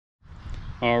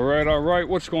All right,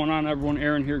 what's going on, everyone?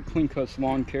 Aaron here, Clean Cuts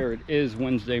Lawn Care. It is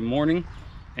Wednesday morning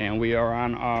and we are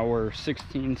on our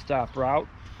 16 stop route.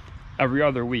 Every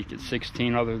other week it's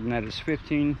 16, other than that it's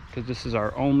 15, because this is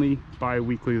our only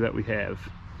bi-weekly that we have.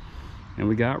 And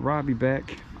we got Robbie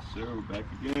back. Yes, sir, we're back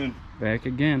again. Back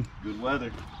again. Good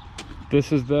weather.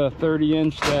 This is the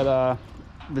 30-inch that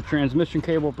the transmission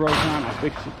cable broke on. I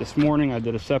fixed it this morning. I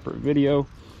did a separate video.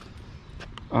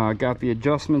 Got the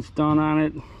adjustments done on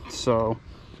it, so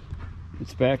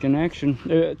it's back in action.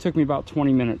 It took me about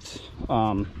 20 minutes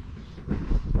to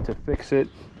fix it.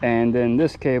 And then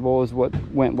this cable is what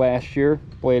went last year,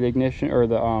 blade ignition, or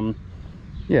the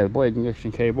the blade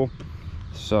ignition cable.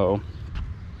 So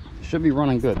it should be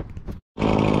running good.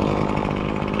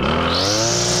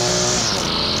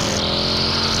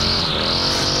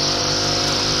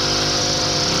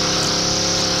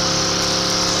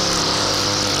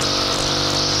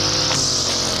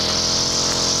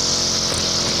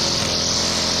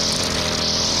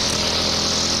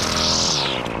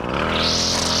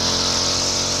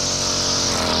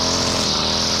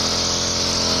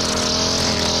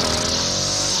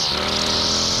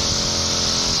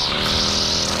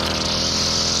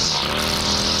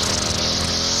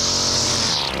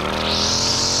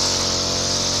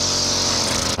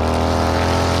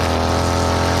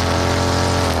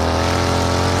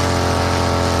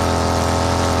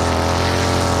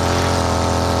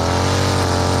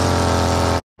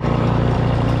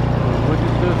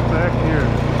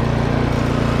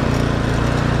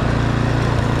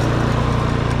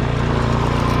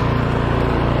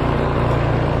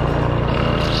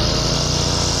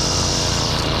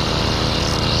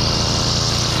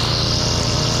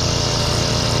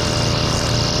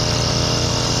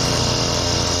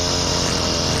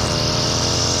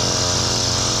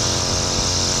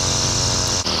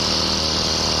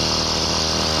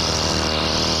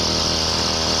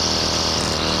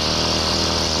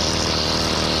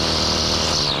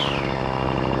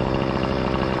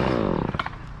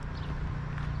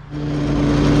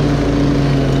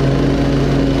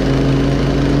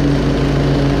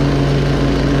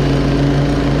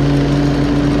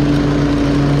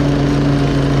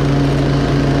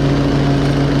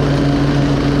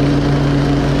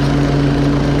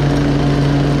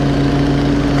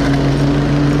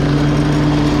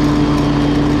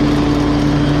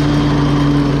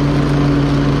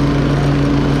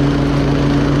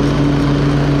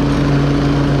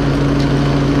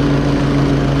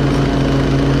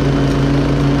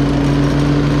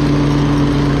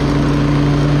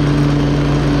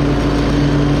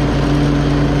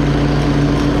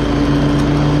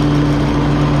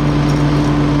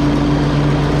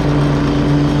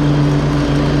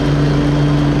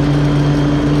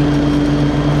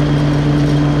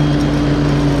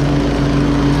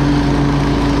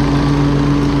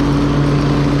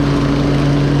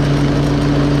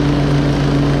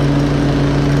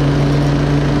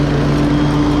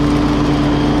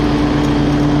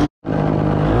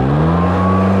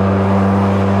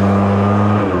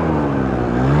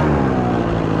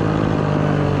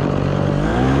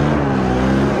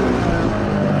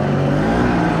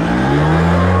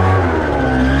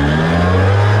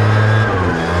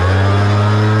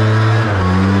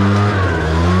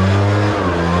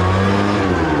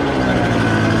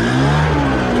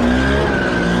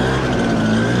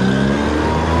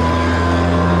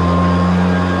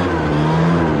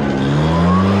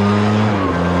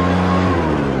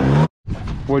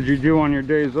 What'd you do on your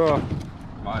days off?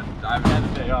 I haven't had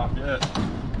a day off yet.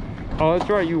 Oh, that's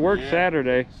right. You worked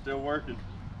Saturday. Still working.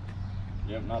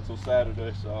 Yep, not till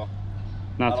Saturday, so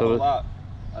not a lot.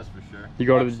 That's for sure. You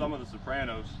go to some of the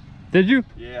Sopranos. Did you?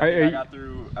 Yeah, I got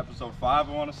through episode 5.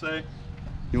 I want to say.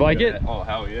 You like it? Oh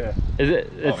hell yeah! Is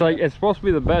it? It's like it's supposed to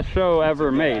be the best show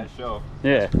ever made. Show.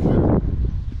 Yeah. Sure.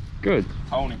 Good.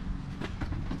 Tony.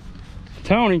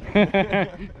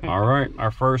 All right,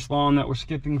 our first lawn that we're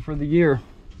skipping for the year.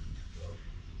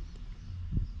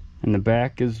 And the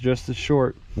back is just as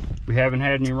short. We haven't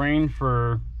had any rain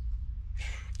for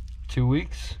 2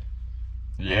 weeks.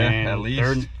 Yeah, and at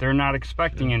least. They're not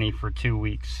expecting any for 2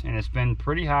 weeks, and it's been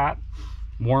pretty hot,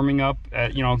 warming up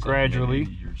at, gradually.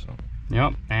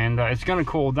 Yep, and it's gonna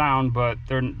cool down, but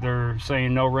they're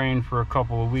saying no rain for a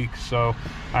couple of weeks. So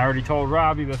I already told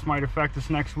Robbie this might affect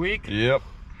us next week. Yep.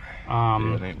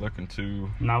 Yeah, it ain't looking too.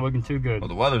 Not looking too good. Well,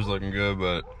 the weather's looking good,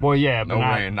 but well, yeah, no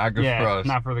rain, not good for us.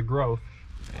 Not for the growth.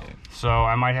 So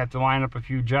I might have to line up a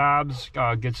few jobs,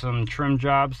 get some trim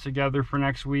jobs together for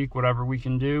next week, whatever we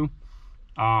can do.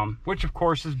 Which of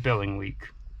course is billing week.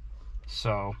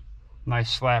 So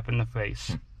nice slap in the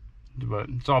face, but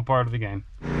it's all part of the game.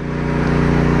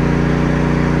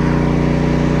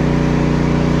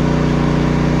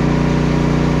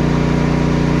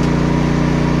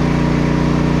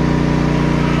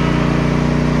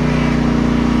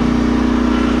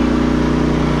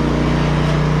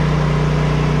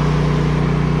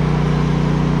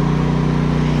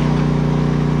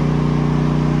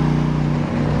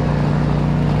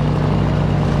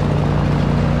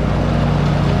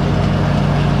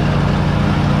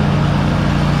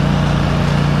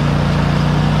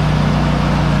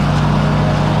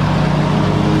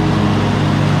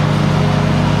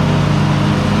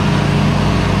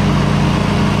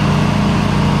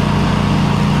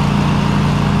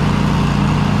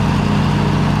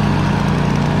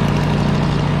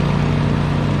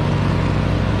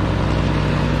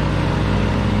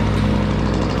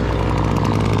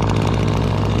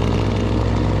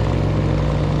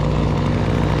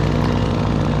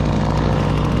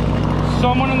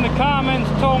 comments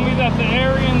told me that the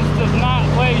Arians does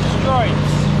not lay stripes.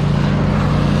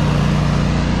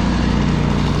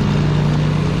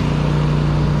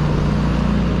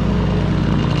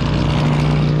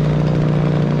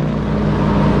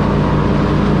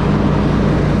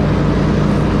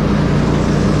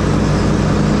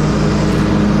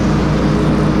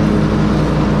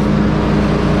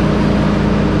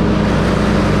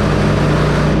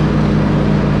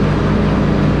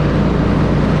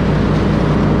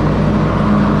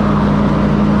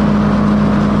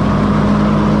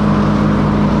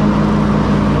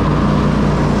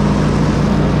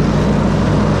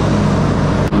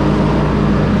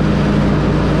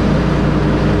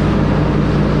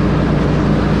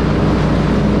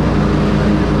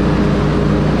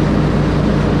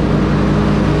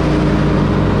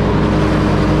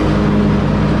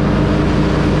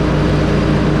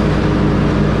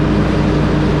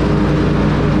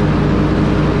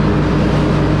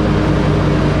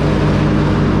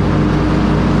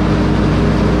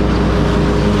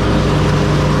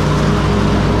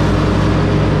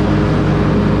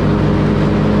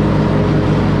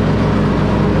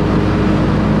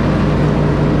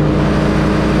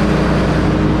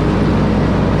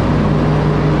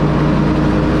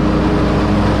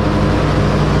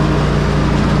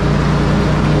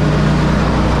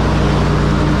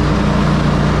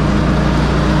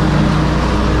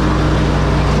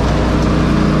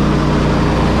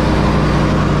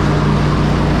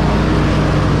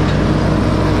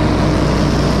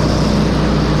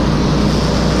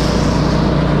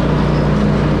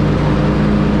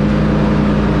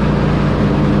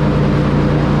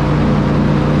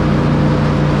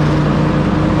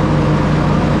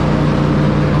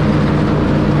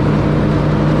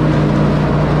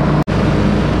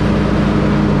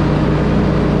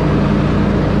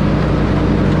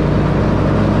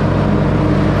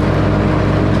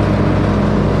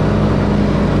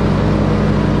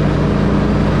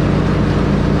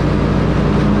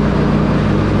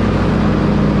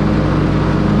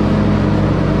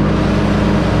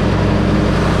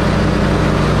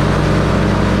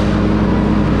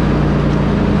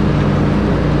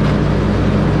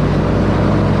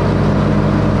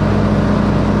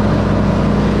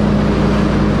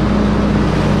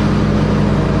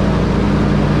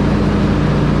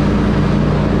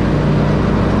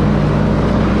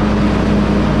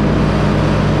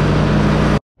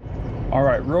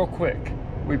 Real quick,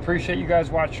 we appreciate you guys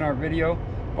watching our video,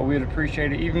 but we would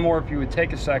appreciate it even more if you would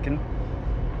take a second,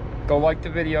 go like the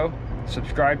video,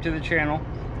 subscribe to the channel,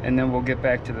 and then we'll get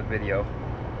back to the video.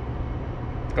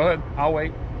 Go ahead, I'll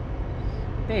wait.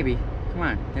 Baby, come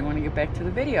on, they want to get back to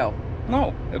the video.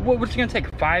 No, what's it gonna take,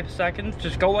 5 seconds?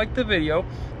 Just go like the video,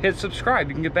 hit subscribe,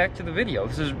 you can get back to the video.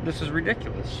 This is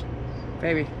ridiculous.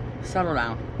 Baby, settle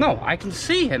down. No, I can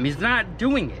see him, he's not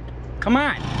doing it. Come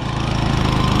on.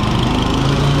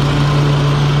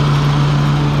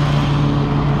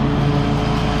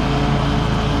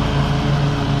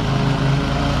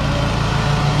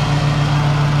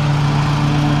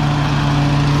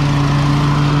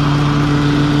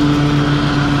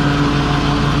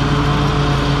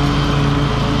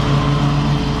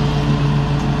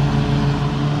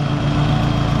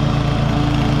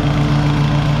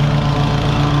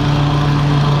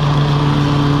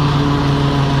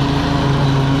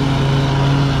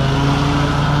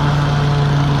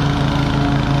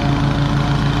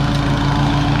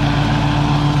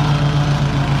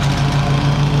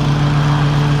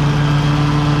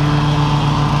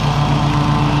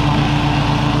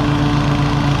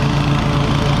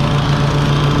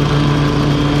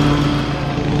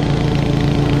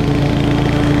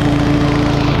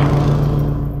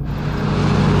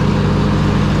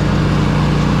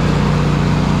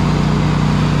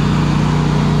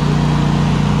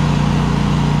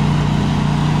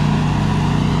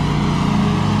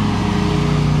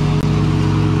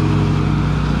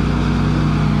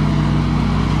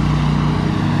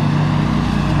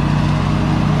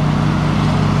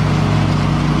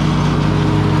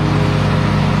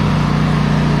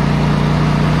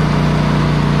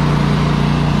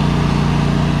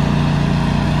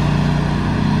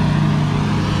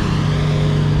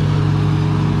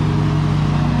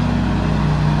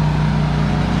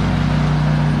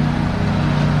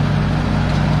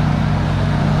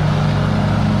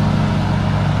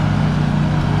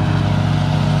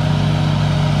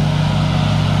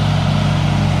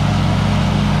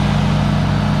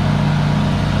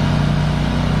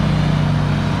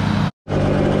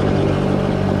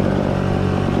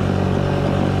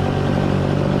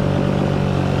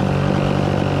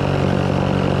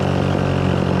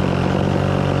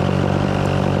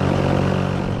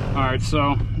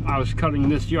 So I was cutting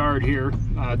this yard here.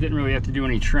 Didn't really have to do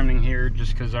any trimming here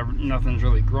just because nothing's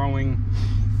really growing.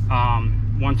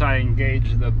 Once I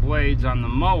engaged the blades on the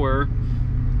mower,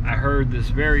 I heard this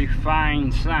very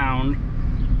fine sound,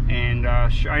 and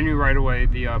I knew right away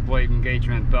the blade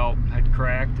engagement belt had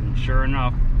cracked, and sure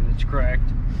enough, it's cracked.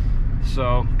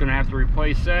 So gonna have to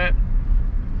replace that.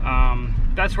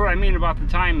 That's what I mean about the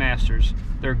Time Masters.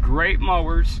 They're great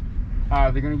mowers.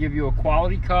 They're gonna give you a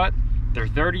quality cut. They're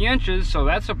 30 inches, so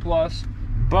that's a plus,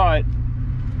 but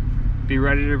be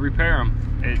ready to repair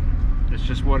them. It's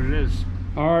just what it is.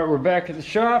 All right, we're back at the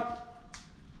shop.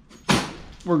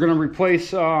 We're gonna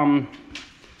replace the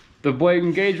blade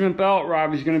engagement belt.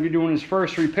 Robbie's gonna be doing his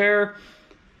first repair,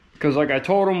 because like I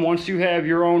told him, once you have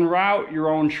your own route, your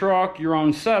own truck, your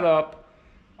own setup,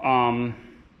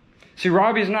 see,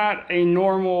 Robbie's not a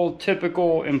normal,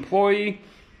 typical employee.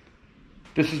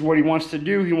 This is what he wants to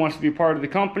do. He wants to be a part of the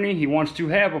company. He wants to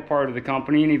have a part of the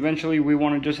company, and eventually we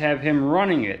want to just have him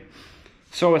running it.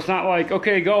 So it's not like,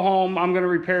 okay, go home, I'm going to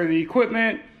repair the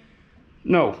equipment.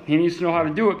 No, he needs to know how to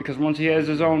do it, because once he has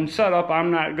his own setup,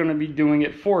 I'm not going to be doing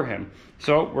it for him.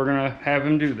 So we're going to have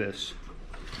him do this.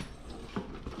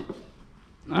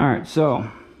 All right, so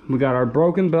we got our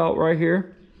broken belt right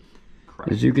here.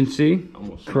 Cracked. As you can see,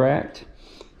 almost cracked.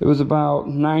 It was about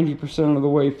 90% of the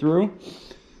way through.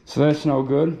 So that's no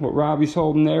good. What Robbie's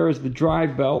holding there is the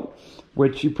drive belt,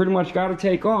 which you pretty much got to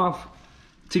take off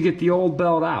to get the old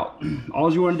belt out.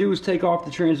 All you want to do is take off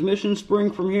the transmission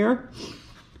spring from here.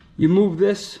 You move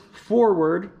this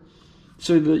forward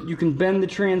so that you can bend the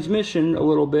transmission a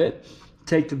little bit,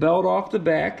 take the belt off the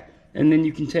back, and then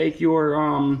you can take your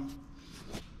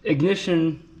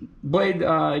ignition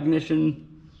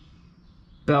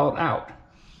belt out.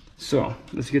 So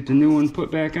let's get the new one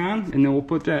put back on, and then we'll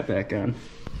put that back on.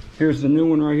 Here's the new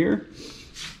one right here.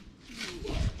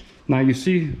 Now you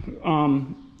see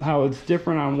how it's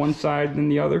different on one side than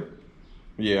the other?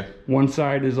 Yeah. One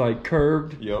side is like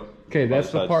curved. Yep. Okay, that's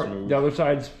the part, smooth. The other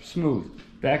side's smooth.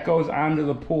 That goes onto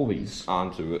the pulleys.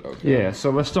 Onto it, okay. Yeah,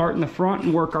 so let's start in the front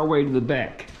and work our way to the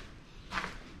back.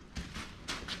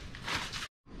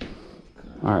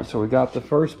 All right, so we got the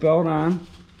first belt on.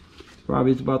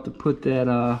 Robbie's about to put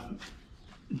that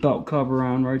belt cover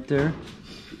on right there.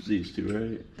 These two,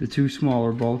 right? The two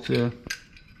smaller bolts, yeah.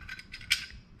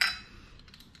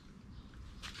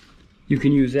 You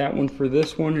can use that one for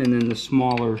this one, and then the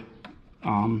smaller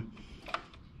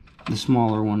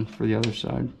one for the other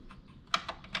side.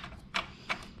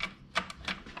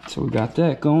 So we got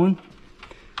that going,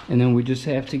 and then we just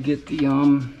have to get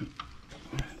the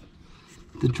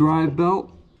drive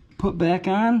belt put back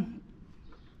on,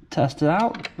 test it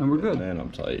out, and we're good. Man,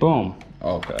 I'm tight. Boom.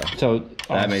 Okay. So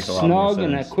that makes a lot more sense. Snug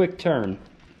and a quick turn.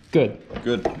 Good.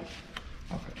 Good. Okay.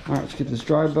 All right, let's get this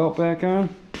drive belt back on.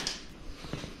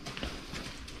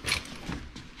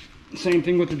 Same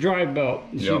thing with the drive belt.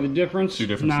 You see the difference? Two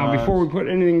different now, sides. before we put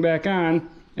anything back on,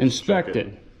 inspect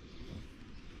it.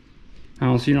 I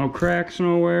don't see no cracks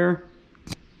nowhere.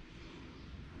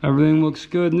 Everything looks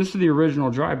good. And this is the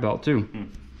original drive belt too.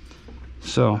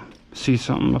 So, see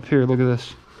something up here. Look at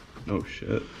this. Oh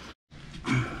shit.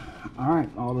 All right,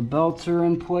 all the belts are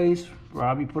in place.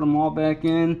 Robbie put them all back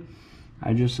in.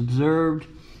 I just observed,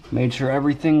 made sure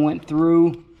everything went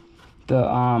through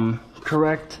the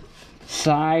correct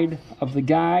side of the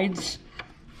guides.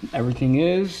 Everything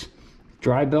is.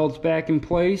 Drive belt's back in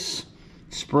place.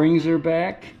 Springs are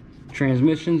back.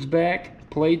 Transmission's back.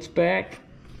 Plate's back.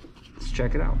 Let's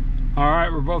check it out. All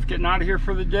right, we're both getting out of here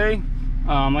for the day.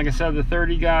 Like I said, the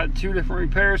 30 got 2 different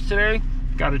repairs today.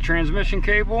 Got a transmission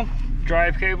cable,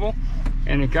 drive cable,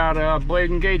 and it got a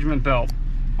blade engagement belt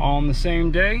all on the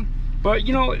same day. But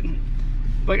you know,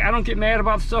 like, I don't get mad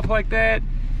about stuff like that,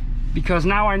 because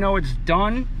now I know it's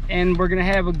done, and we're gonna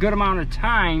have a good amount of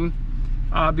time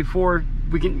before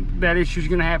that issue's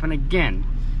gonna happen again.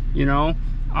 You know,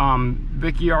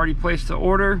 Vicky already placed the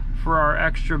order for our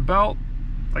extra belt.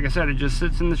 Like I said, it just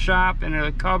sits in the shop in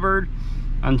a cupboard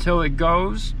until it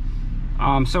goes.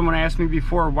 Someone asked me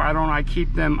before, why don't I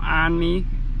keep them on me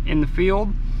in the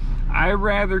field? I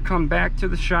rather come back to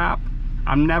the shop.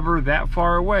 I'm never that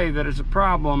far away that it's a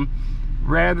problem,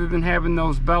 rather than having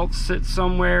those belts sit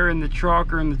somewhere in the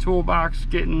truck or in the toolbox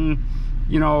getting,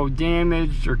 you know,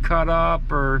 damaged or cut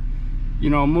up or, you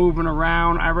know, moving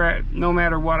around. No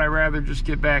matter what, I'd rather just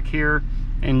get back here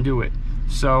and do it.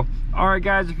 So, all right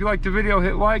guys, if you liked the video,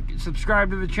 hit like,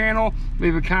 subscribe to the channel,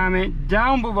 leave a comment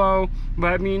down below,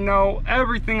 let me know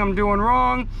everything I'm doing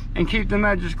wrong, and keep them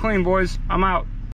edges clean, boys. I'm out.